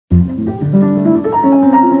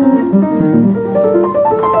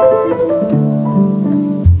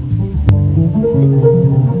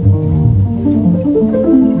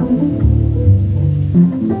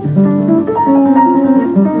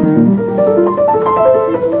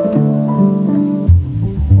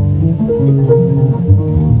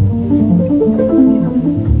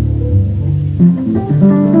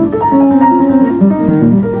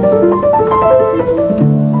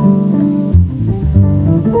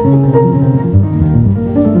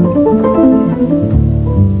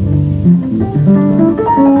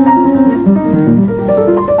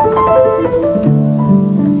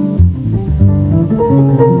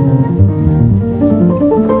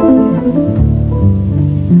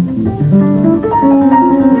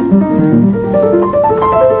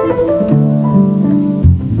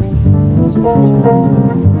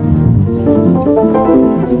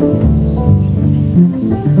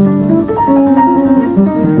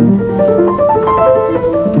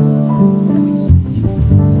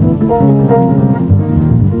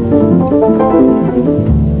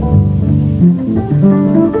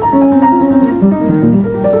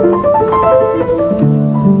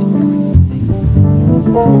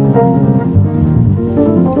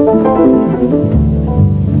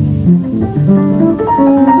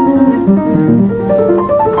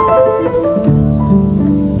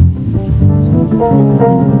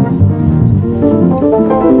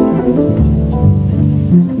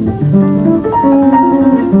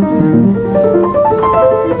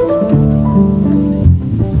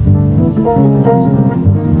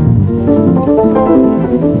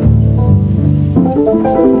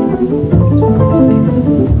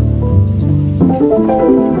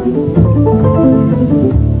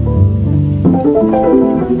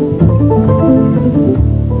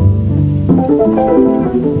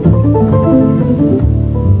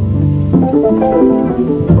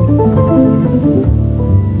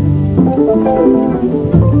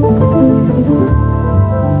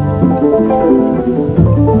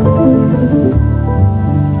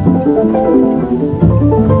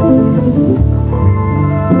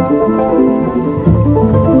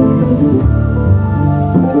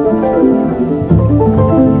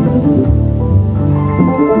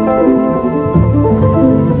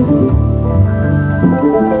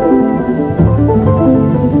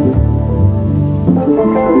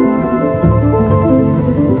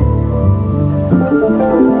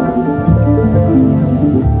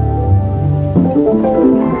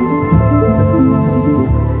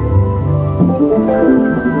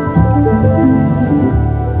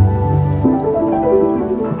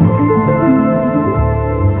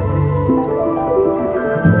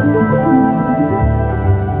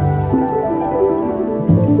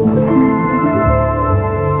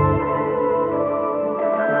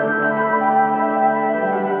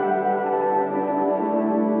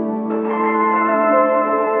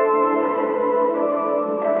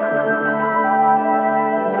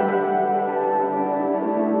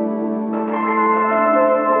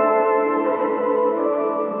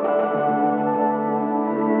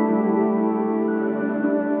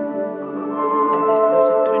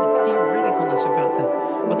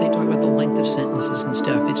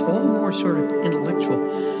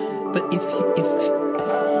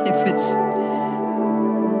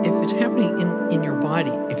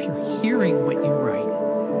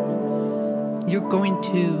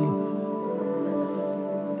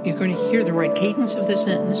Cadence of the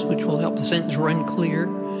sentence, which will help the sentence run clear.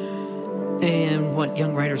 And what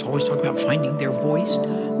young writers always talk about, finding their voice.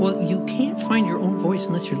 Well, you can't find your own voice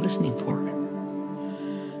unless you're listening for it.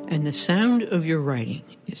 And the sound of your writing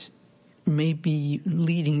is maybe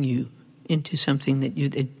leading you into something that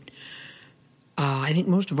I think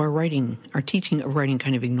most of our teaching of writing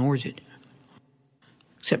kind of ignores it.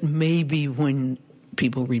 Except maybe when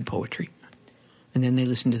people read poetry. And then they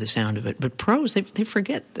listen to the sound of it. But prose, they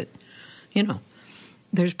forget that.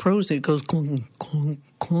 There's prose that goes clunk, clunk,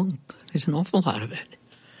 clunk. There's an awful lot of it.